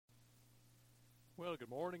Well,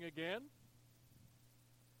 good morning again.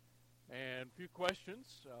 And a few questions.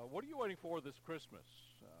 What are you waiting for this Christmas?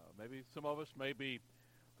 Maybe some of us may be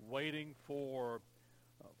waiting for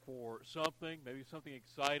something, maybe something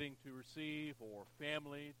exciting to receive, or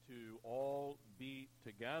family to all be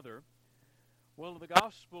together. Well, in the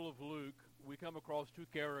Gospel of Luke, we come across two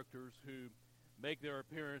characters who make their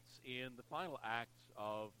appearance in the final act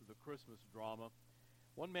of the Christmas drama.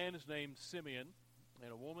 One man is named Simeon,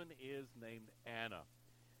 and a woman is named Anna.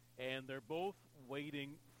 And they're both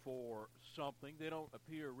waiting for something. They don't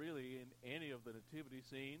appear really in any of the nativity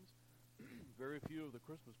scenes, very few of the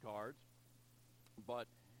Christmas cards, but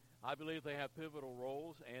I believe they have pivotal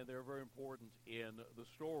roles, and they're very important in the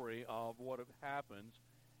story of what happens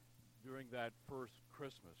during that first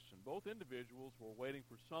Christmas. And both individuals were waiting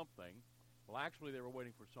for something. Well, actually, they were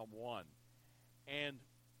waiting for someone. And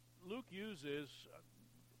Luke uses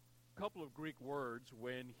a couple of Greek words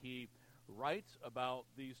when he writes about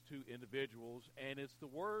these two individuals, and it's the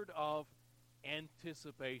word of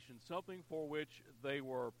anticipation, something for which they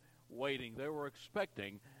were waiting. They were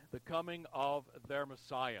expecting the coming of their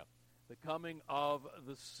Messiah, the coming of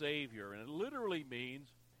the Savior. And it literally means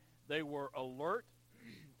they were alert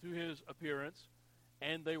to his appearance,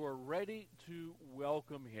 and they were ready to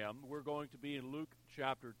welcome him. We're going to be in Luke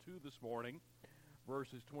chapter 2 this morning,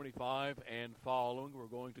 verses 25 and following. We're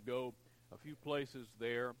going to go a few places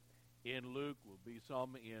there in Luke. Will be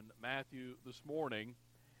some in Matthew this morning.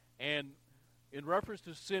 And in reference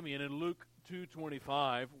to Simeon in Luke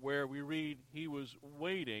 2:25, where we read he was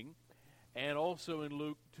waiting, and also in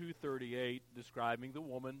Luke 2:38 describing the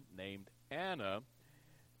woman named Anna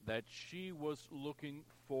that she was looking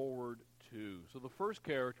forward to. So the first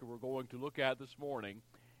character we're going to look at this morning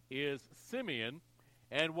is Simeon,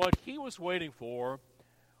 and what he was waiting for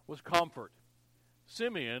was comfort.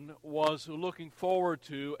 Simeon was looking forward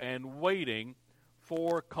to and waiting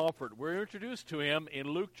for comfort. We're introduced to him in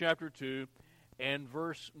Luke chapter 2 and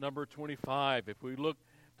verse number 25. If we look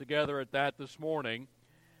together at that this morning,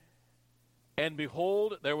 and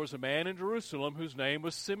behold, there was a man in Jerusalem whose name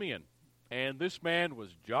was Simeon, and this man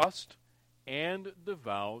was just and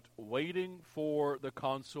devout, waiting for the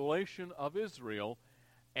consolation of Israel,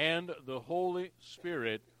 and the Holy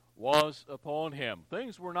Spirit was upon him.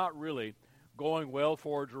 Things were not really going well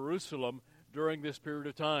for Jerusalem during this period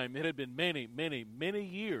of time. It had been many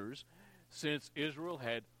years since Israel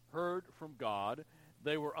had heard from God.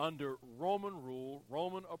 They were under Roman rule,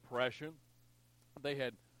 Roman oppression. They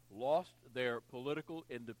had lost their political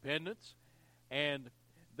independence, and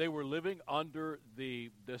they were living under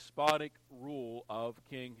the despotic rule of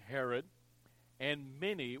King Herod, and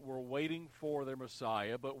many were waiting for their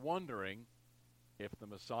Messiah, but wondering if the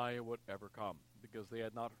Messiah would ever come, because they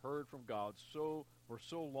had not heard from God for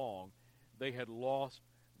so long. They had lost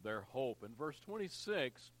their hope. And verse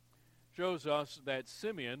 26 shows us that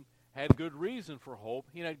Simeon had good reason for hope.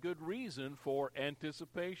 He had good reason for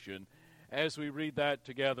anticipation, as we read that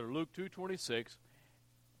together. Luke 2:26,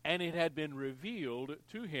 and it had been revealed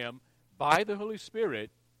to him by the Holy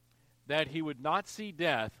Spirit that he would not see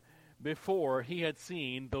death before he had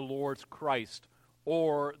seen the Lord's Christ,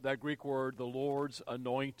 or that Greek word, the Lord's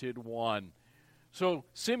anointed one. So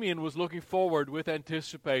Simeon was looking forward with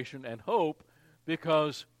anticipation and hope,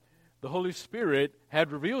 because the Holy Spirit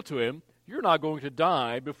had revealed to him, you're not going to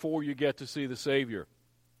die before you get to see the Savior.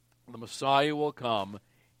 The Messiah will come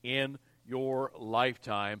in your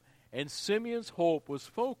lifetime. And Simeon's hope was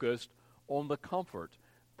focused on the comfort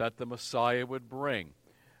that the Messiah would bring.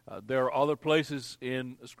 There are other places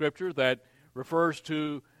in Scripture that refers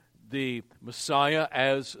to the Messiah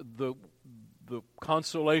as the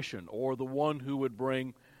consolation, or the one who would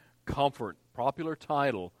bring comfort. Popular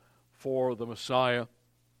title for the Messiah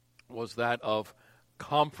was that of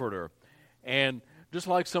Comforter. And just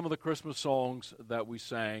like some of the Christmas songs that we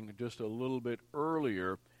sang just a little bit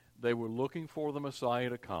earlier, they were looking for the Messiah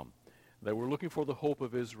to come. They were looking for the hope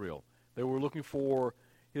of Israel. They were looking for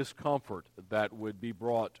his comfort that would be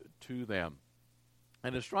brought to them.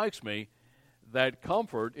 And it strikes me that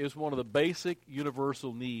comfort is one of the basic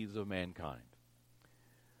universal needs of mankind.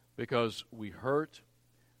 Because we hurt,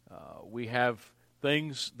 we have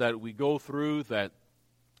things that we go through that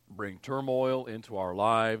bring turmoil into our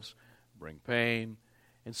lives, bring pain,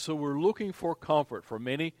 and so we're looking for comfort. For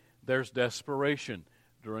many, there's desperation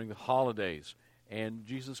during the holidays, and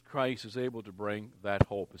Jesus Christ is able to bring that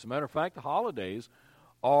hope. As a matter of fact, the holidays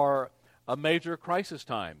are a major crisis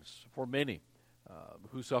times for many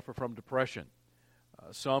who suffer from depression.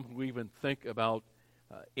 Some who even think about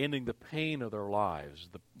ending the pain of their lives,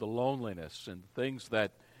 the loneliness and things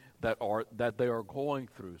that they are going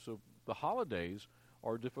through. So the holidays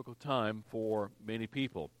or a difficult time for many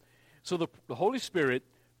people. So the Holy Spirit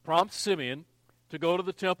prompts Simeon to go to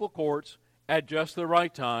the temple courts at just the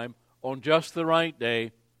right time, on just the right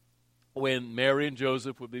day, when Mary and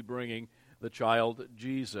Joseph would be bringing the child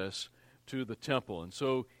Jesus to the temple. And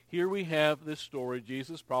so here we have this story,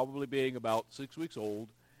 Jesus probably being about 6 weeks old.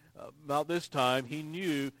 About this time, he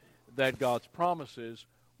knew that God's promises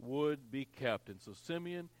would be kept. And so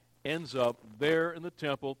Simeon ends up there in the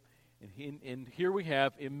temple, and here we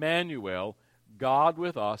have Emmanuel, God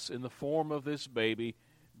with us, in the form of this baby,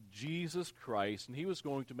 Jesus Christ, and he was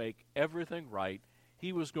going to make everything right.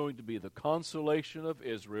 He was going to be the consolation of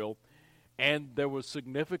Israel, and there was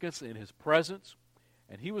significance in his presence,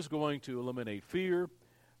 and he was going to eliminate fear,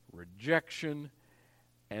 rejection,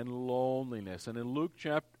 and loneliness. And in Luke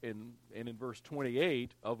in verse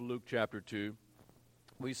 28 of Luke chapter 2,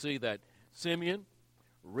 we see that Simeon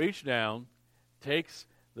reached down, takes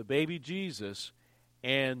the baby Jesus,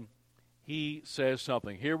 and he says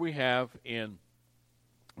something. Here we have in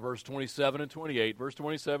verse 27 and 28. Verse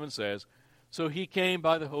 27 says, "So he came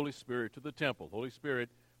by the Holy Spirit to the temple." The Holy Spirit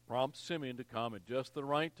prompts Simeon to come at just the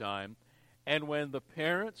right time. And when the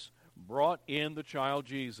parents brought in the child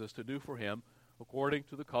Jesus to do for him according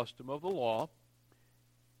to the custom of the law,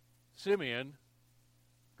 Simeon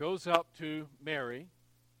goes up to Mary,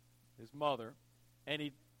 his mother, and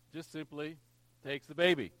he just simply takes the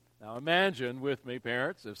baby. Now imagine with me,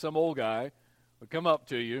 parents, if some old guy would come up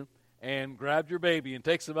to you and grabbed your baby and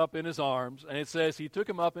takes him up in his arms, and it says he took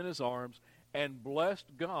him up in his arms and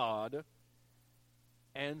blessed God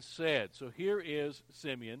and said. So here is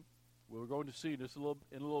Simeon. We're going to see just in a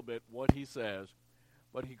little bit what he says.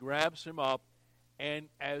 But he grabs him up, and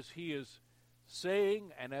as he is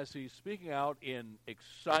saying and as he's speaking out in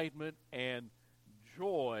excitement and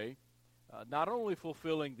joy, not only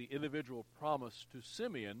fulfilling the individual promise to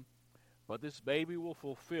Simeon, but this baby will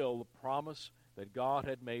fulfill the promise that God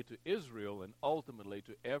had made to Israel and ultimately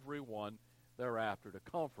to everyone thereafter, to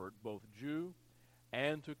comfort both Jew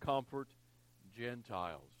and to comfort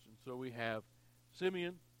Gentiles. And so we have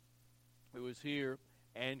Simeon, who is here,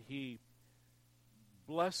 and he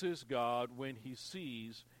blesses God when he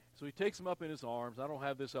sees. So he takes him up in his arms. I don't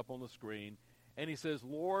have this up on the screen. And he says,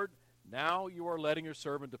 "Lord, now you are letting your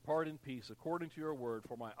servant depart in peace according to your word,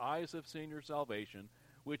 for my eyes have seen your salvation,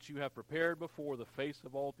 which you have prepared before the face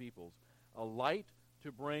of all peoples, a light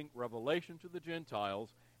to bring revelation to the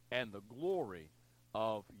Gentiles and the glory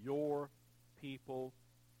of your people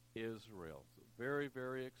Israel." So very,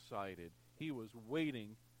 very excited. He was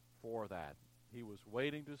waiting for that. He was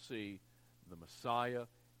waiting to see the Messiah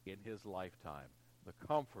in his lifetime, the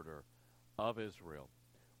comforter of Israel.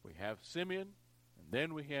 We have Simeon, and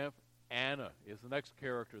then we have Anna is the next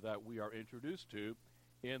character that we are introduced to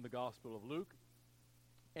in the Gospel of Luke.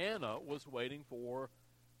 Anna was waiting for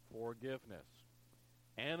forgiveness.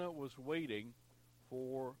 Anna was waiting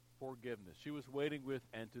for forgiveness. She was waiting with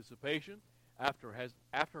anticipation. After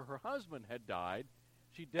her husband had died,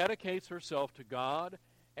 she dedicates herself to God,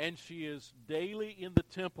 and she is daily in the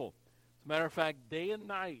temple. As a matter of fact, day and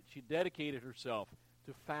night, she dedicated herself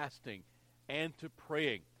to fasting and to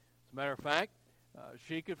praying. As a matter of fact,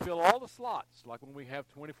 she could fill all the slots. Like when we have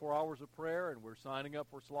 24 hours of prayer and we're signing up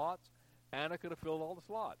for slots, Anna could have filled all the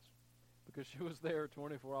slots because she was there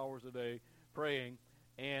 24 hours a day praying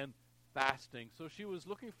and fasting. So she was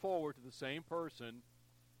looking forward to the same person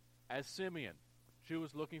as Simeon. She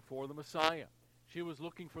was looking for the Messiah. She was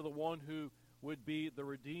looking for the one who would be the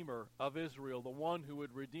Redeemer of Israel, the one who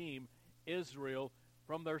would redeem Israel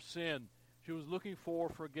from their sin. She was looking for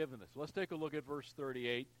forgiveness. Let's take a look at verse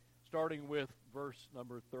 38, starting with verse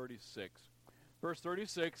number 36. Verse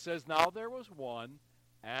 36 says, "Now there was one,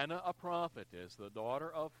 Anna a prophetess, the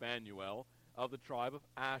daughter of Phanuel of the tribe of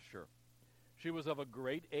Asher. She was of a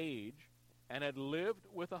great age and had lived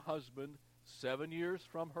with a husband 7 years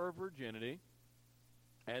from her virginity.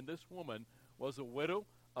 And this woman was a widow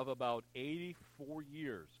of about 84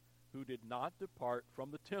 years, who did not depart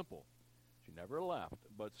from the temple. She never left,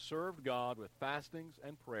 but served God with fastings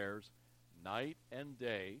and prayers night and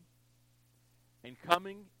day. And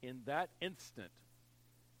coming in that instant,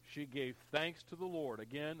 she gave thanks to the Lord."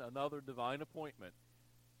 Again, another divine appointment.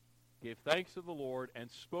 "Gave thanks to the Lord and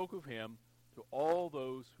spoke of him to all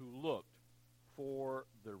those who looked for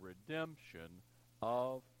the redemption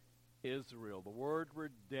of Israel." The word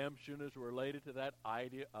redemption is related to that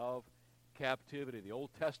idea of captivity. The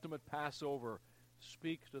Old Testament Passover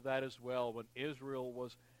speaks to that as well, when Israel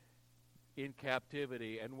was in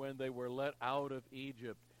captivity and when they were let out of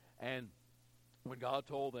Egypt, and when God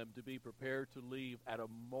told them to be prepared to leave at a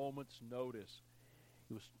moment's notice.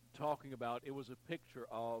 He was talking about, it was a picture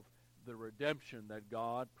of the redemption that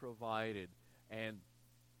God provided. And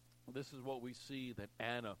this is what we see that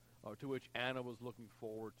to which Anna was looking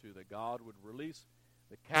forward to, that God would release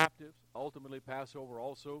the captives. Ultimately, Passover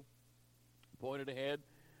also pointed ahead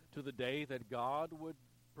to the day that God would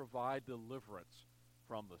provide deliverance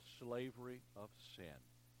from the slavery of sin.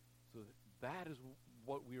 So that is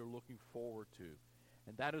what we are looking forward to.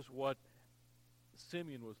 And that is what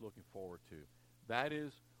Simeon was looking forward to. That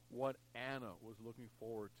is what Anna was looking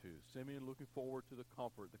forward to. Simeon looking forward to the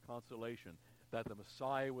comfort, the consolation that the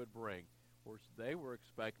Messiah would bring. Of course, they were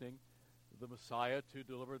expecting the Messiah to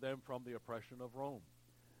deliver them from the oppression of Rome.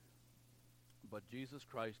 But Jesus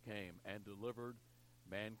Christ came and delivered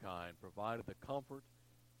mankind, provided the comfort.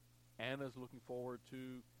 Anna's looking forward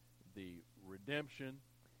to the redemption,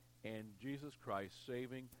 and Jesus Christ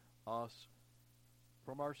saving us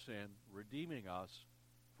from our sin, redeeming us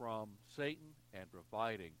from Satan, and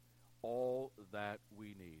providing all that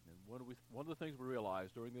we need. And one of the things we realize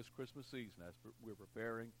during this Christmas season, as we're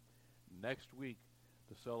preparing next week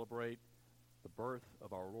to celebrate the birth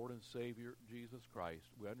of our Lord and Savior, Jesus Christ,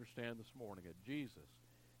 we understand this morning that Jesus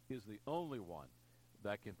is the only one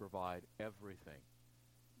that can provide everything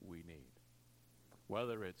we need.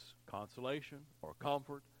 Whether it's consolation or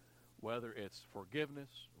comfort, whether it's forgiveness,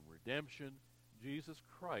 redemption, Jesus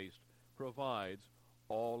Christ provides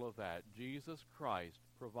all of that. Jesus Christ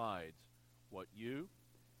provides what you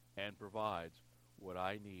and provides what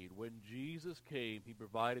I need. When Jesus came, he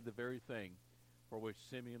provided the very thing for which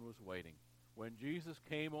Simeon was waiting. When Jesus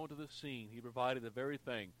came onto the scene, he provided the very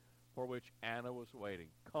thing for which Anna was waiting,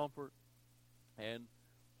 comfort and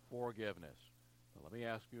forgiveness. Now, let me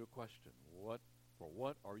ask you a question. For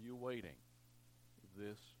what are you waiting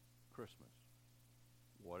this Christmas?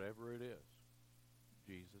 Whatever it is,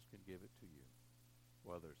 Jesus can give it to you.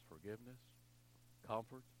 Whether it's forgiveness,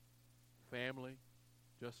 comfort, family,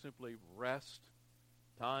 just simply rest,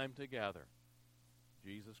 time together,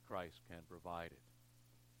 Jesus Christ can provide it.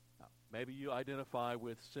 Now, maybe you identify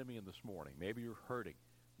with Simeon this morning. Maybe you're hurting.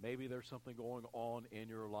 Maybe there's something going on in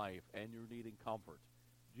your life and you're needing comfort.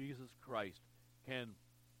 Jesus Christ can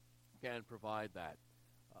provide that.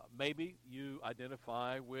 Maybe you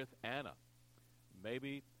identify with Anna.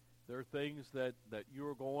 Maybe there are things that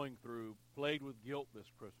you're going through, plagued with guilt this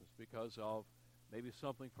Christmas because of maybe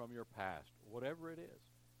something from your past. Whatever it is,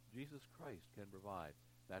 Jesus Christ can provide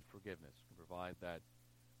that forgiveness, can provide that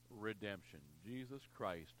redemption. Jesus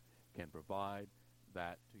Christ can provide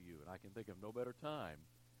that to you. And I can think of no better time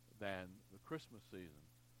than the Christmas season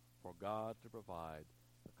for God to provide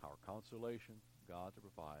our consolation, God to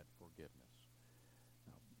provide forgiveness.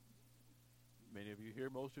 Now, many of you here,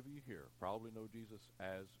 most of you here, probably know Jesus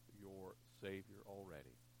as your Savior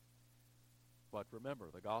already. But remember,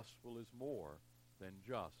 the gospel is more than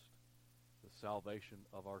just the salvation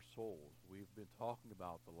of our souls. We've been talking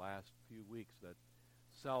about the last few weeks that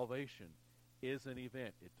salvation is an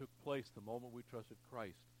event. It took place the moment we trusted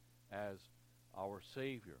Christ as our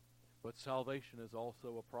Savior. But salvation is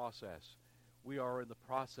also a process. We are in the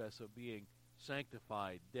process of being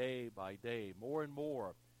sanctified day by day, more and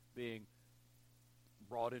more being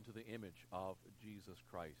brought into the image of Jesus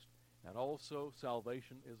Christ. And also,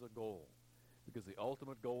 salvation is a goal, because the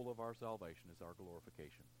ultimate goal of our salvation is our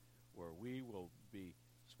glorification, where we will be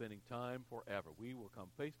spending time forever. We will come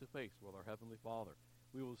face to face with our Heavenly Father.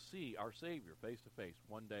 We will see our Savior face to face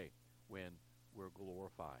one day when we're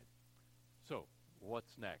glorified. So,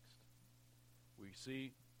 what's next? We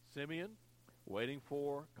see Simeon waiting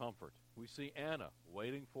for comfort. We see Anna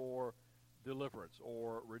waiting for deliverance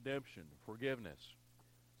or redemption, forgiveness.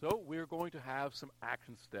 So we're going to have some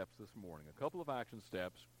action steps this morning, a couple of action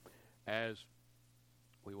steps as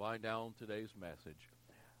we wind down today's message.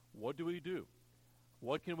 What do we do?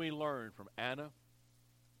 What can we learn from Anna?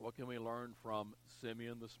 What can we learn from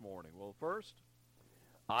Simeon this morning? Well, first,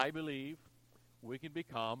 I believe we can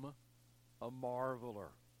become a marveler.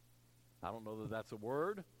 I don't know that that's a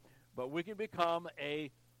word, but we can become a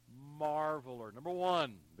marveler. Number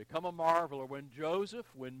one, become a marveler. When Joseph,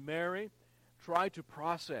 when Mary tried to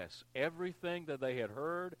process everything that they had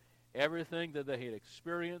heard, everything that they had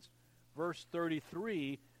experienced, verse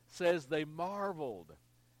 33 says they marveled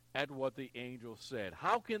at what the angel said.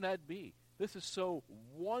 How can that be? This is so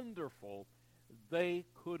wonderful, they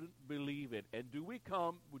couldn't believe it. And do we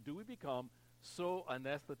become so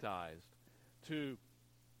anesthetized to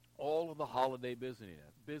all of the holiday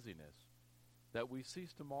busyness that we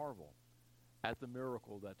cease to marvel at the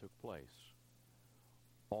miracle that took place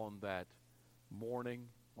on that morning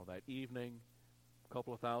or that evening a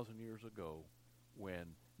couple of thousand years ago when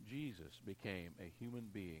Jesus became a human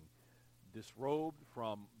being, disrobed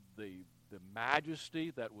from the the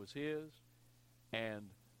majesty that was his and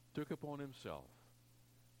took upon himself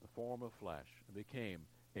the form of flesh and became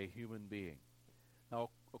a human being. Now,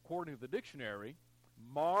 according to the dictionary,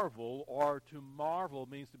 marvel or to marvel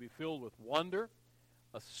means to be filled with wonder,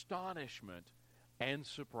 astonishment, and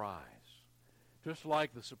surprise. Just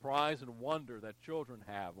like the surprise and wonder that children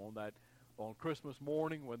have on Christmas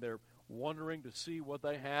morning when they're wondering to see what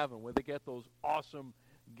they have and when they get those awesome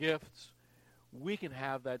gifts, we can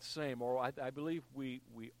have that same, or I believe we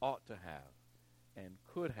ought to have and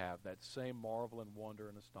could have that same marvel and wonder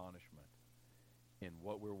and astonishment in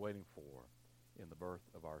what we're waiting for in the birth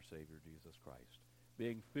of our Savior Jesus Christ.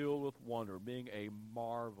 Being filled with wonder, being a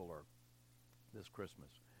marveler this Christmas.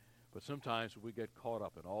 But sometimes we get caught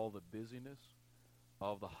up in all the busyness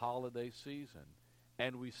of the holiday season,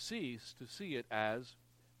 and we cease to see it as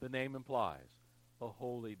the name implies, a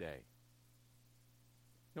holy day.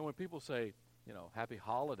 You know, when people say, happy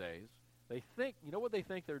holidays, they think, you know what they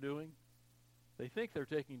think they're doing? They think they're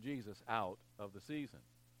taking Jesus out of the season.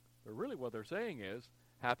 But really what they're saying is,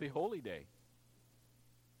 happy holy day.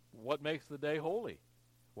 What makes the day holy?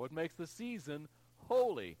 What makes the season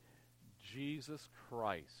holy? Jesus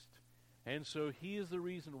Christ. And so he is the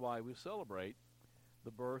reason why we celebrate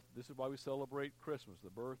the birth. This is why we celebrate Christmas, the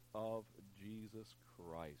birth of Jesus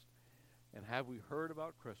Christ. And have we heard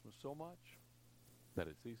about Christmas so much that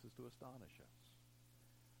it ceases to astonish us?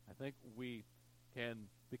 I think we can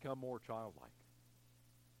become more childlike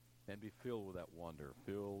and be filled with that wonder,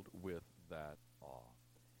 filled with that awe.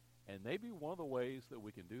 And maybe one of the ways that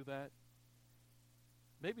we can do that,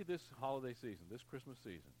 maybe this holiday season, this Christmas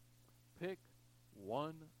season, pick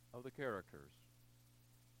one of the characters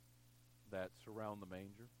that surround the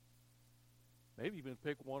manger. Maybe even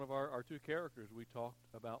pick one of our two characters we talked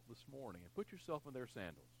about this morning and put yourself in their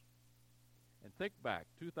sandals. And think back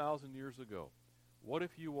 2,000 years ago. What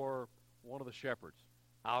if you were one of the shepherds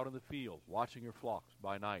out in the field watching your flocks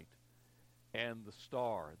by night, and the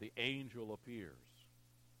star, the angel, appears,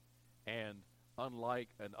 and unlike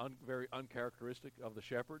and very uncharacteristic of the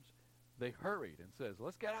shepherds, they hurried and says,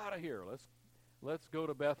 "Let's get out of here. Let's go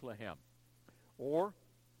to Bethlehem." Or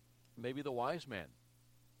maybe the wise men.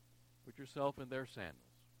 Put yourself in their sandals.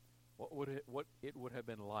 What it would have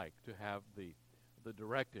been like to have the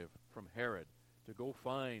directive from Herod to go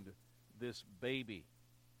find this baby,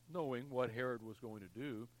 knowing what Herod was going to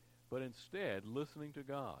do, but instead listening to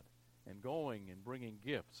God and going and bringing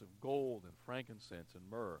gifts of gold and frankincense and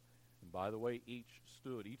myrrh. And by the way, each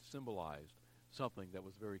symbolized something that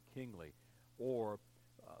was very kingly, or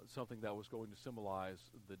something that was going to symbolize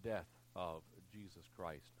the death of Jesus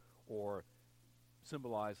Christ, or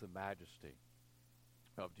symbolize the majesty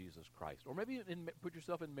of Jesus Christ. Or maybe put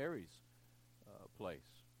yourself in Mary's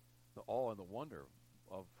place, the awe and the wonder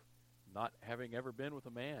of not having ever been with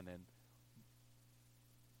a man and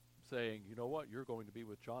saying, you know what, you're going to be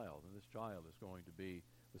with child, and this child is going to be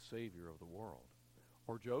the Savior of the world.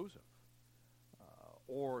 Or Joseph,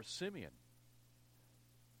 or Simeon,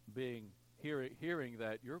 hearing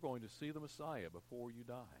that you're going to see the Messiah before you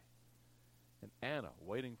die. And Anna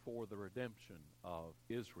waiting for the redemption of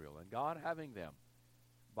Israel, and God having them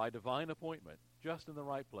by divine appointment just in the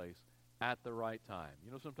right place at the right time.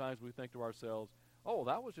 You know, sometimes we think to ourselves, oh,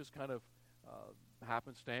 that was just kind of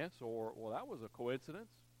happenstance, or, well, that was a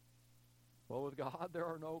coincidence. Well, with God, there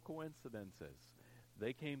are no coincidences.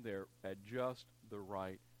 They came there at just the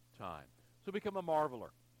right time. So become a marveler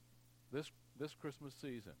this Christmas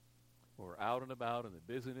season. We're out and about in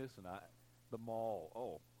the busyness and the mall.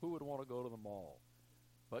 Oh, who would want to go to the mall?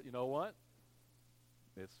 But you know what?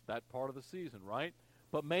 It's that part of the season, right?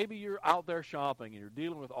 But maybe you're out there shopping and you're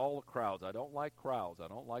dealing with all the crowds. I don't like crowds. I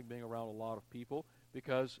don't like being around a lot of people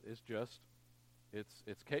because it's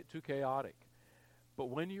too chaotic. But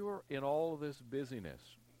when you're in all of this busyness,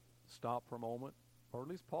 stop for a moment, or at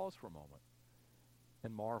least pause for a moment,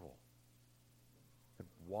 and marvel. And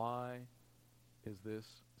why is this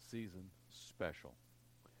season special?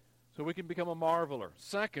 So we can become a marveler.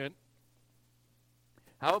 Second,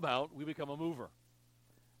 how about we become a mover?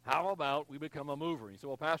 How about we become a mover? You say,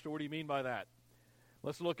 well, Pastor, what do you mean by that?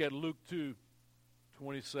 Let's look at Luke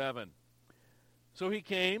 2:27. So he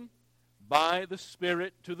came by the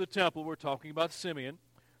Spirit to the temple. We're talking about Simeon.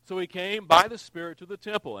 So he came by the Spirit to the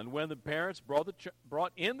temple. And when the parents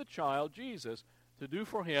brought in the child, Jesus, to do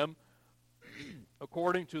for him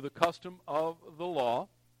according to the custom of the law,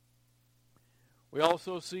 we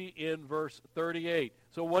also see in verse 38.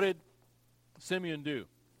 So what did Simeon do?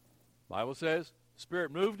 The Bible says,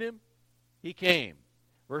 Spirit moved him, he came.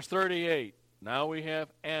 Verse 38, now we have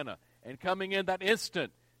Anna. And coming in that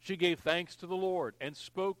instant, she gave thanks to the Lord and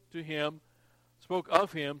spoke spoke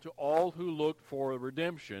of him to all who looked for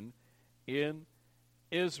redemption in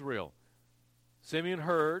Israel. Simeon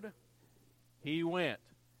heard, he went.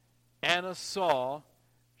 Anna saw,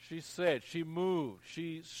 she said, she moved,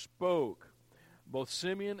 she spoke. Both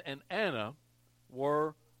Simeon and Anna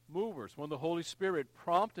were movers. When the Holy Spirit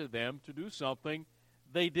prompted them to do something,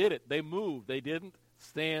 they did it. They moved. They didn't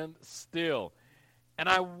stand still. And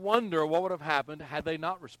I wonder what would have happened had they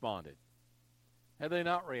not responded, had they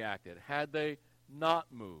not reacted, had they not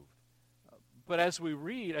moved. But as we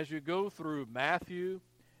read, as you go through Matthew,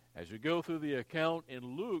 as you go through the account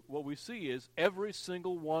in Luke, what we see is every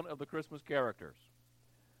single one of the Christmas characters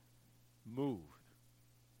moved.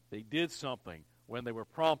 They did something when they were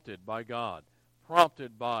prompted by God,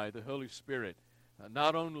 prompted by the Holy Spirit.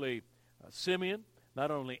 Not only Simeon,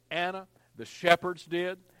 not only Anna, the shepherds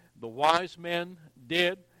did, the wise men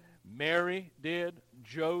did, Mary did,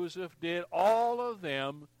 Joseph did. All of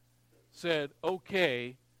them said,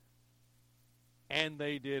 okay, and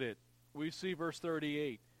they did it. We see verse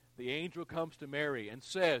 38. The angel comes to Mary and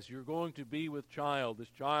says, you're going to be with child. This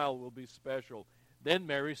child will be special. Then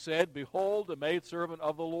Mary said, behold, the maidservant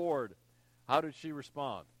of the Lord. How did she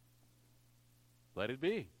respond? Let it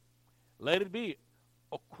be. Let it be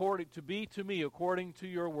according to me, according to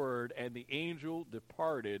your word. And the angel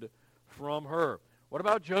departed from her. What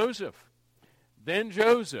about Joseph? Then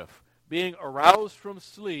Joseph, being aroused from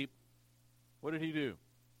sleep, what did he do?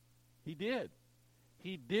 He did.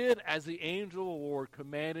 He did as the angel of the Lord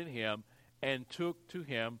commanded him and took to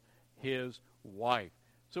him his wife.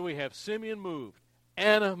 So we have Simeon moved,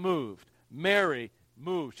 Anna moved, Mary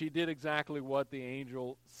moved. She did exactly what the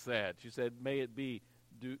angel said. She said, may it be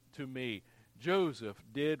to me. Joseph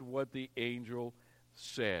did what the angel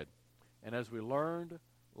said. And as we learned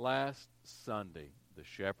last Sunday, the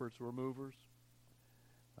shepherds were movers.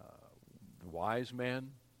 The wise men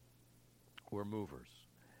were movers.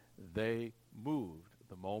 They moved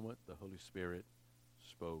the moment the Holy Spirit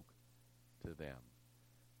spoke to them.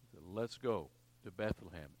 So let's go to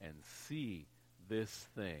Bethlehem and see this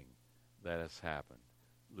thing that has happened.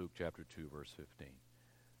 Luke chapter 2, verse 15.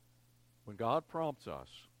 When God prompts us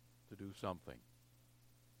to do something,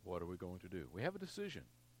 what are we going to do? We have a decision.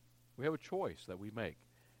 We have a choice that we make.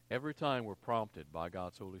 Every time we're prompted by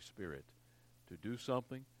God's Holy Spirit to do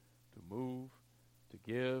something, to move, to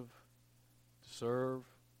give, to serve,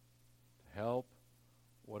 to help,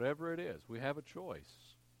 whatever it is, we have a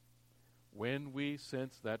choice. When we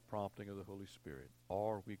sense that prompting of the Holy Spirit,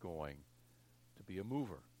 are we going to be a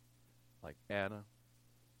mover like Anna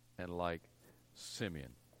and like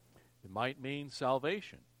Simeon? It might mean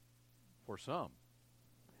salvation for some.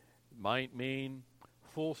 It might mean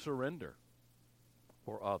full surrender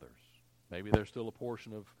for others. Maybe there's still a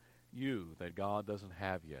portion of you that God doesn't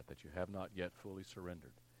have yet, that you have not yet fully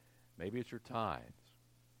surrendered. Maybe it's your tithes.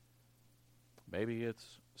 Maybe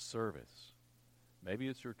it's service. Maybe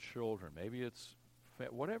it's your children. Maybe it's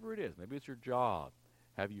whatever it is. Maybe it's your job.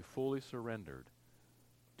 Have you fully surrendered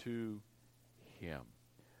to Him?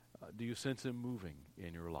 Do you sense Him moving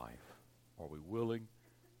in your life? Are we willing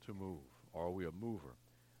to move? Are we a mover?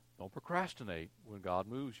 Don't procrastinate when God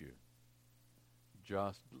moves you.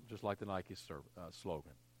 Just like the Nike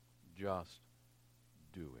slogan, just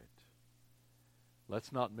do it.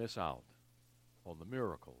 Let's not miss out on the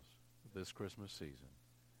miracles of this Christmas season.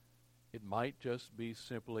 It might just be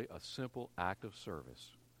simply a simple act of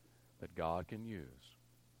service that God can use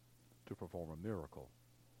to perform a miracle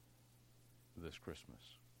this Christmas.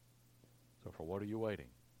 So for what are you waiting?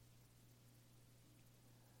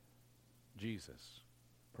 Jesus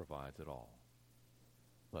provides it all.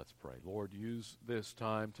 Let's pray. Lord, use this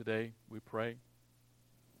time today, we pray.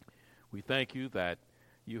 We thank you that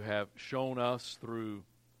you have shown us through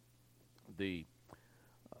the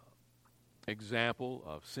example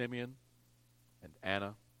of Simeon and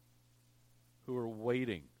Anna, who are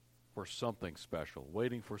waiting for something special,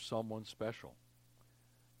 waiting for someone special,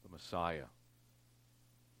 the Messiah,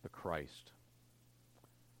 the Christ,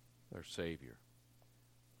 their Savior.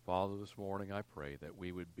 Father, this morning I pray that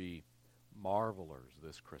we would be marvelers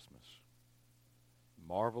this Christmas,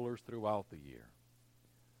 marvelers throughout the year,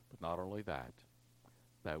 but not only that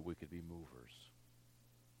we could be movers.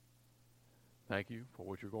 Thank you for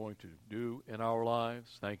what you're going to do in our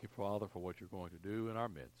lives. Thank you, Father, for what you're going to do in our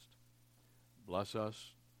midst. Bless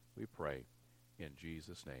us, we pray, in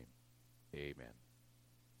Jesus' name. Amen.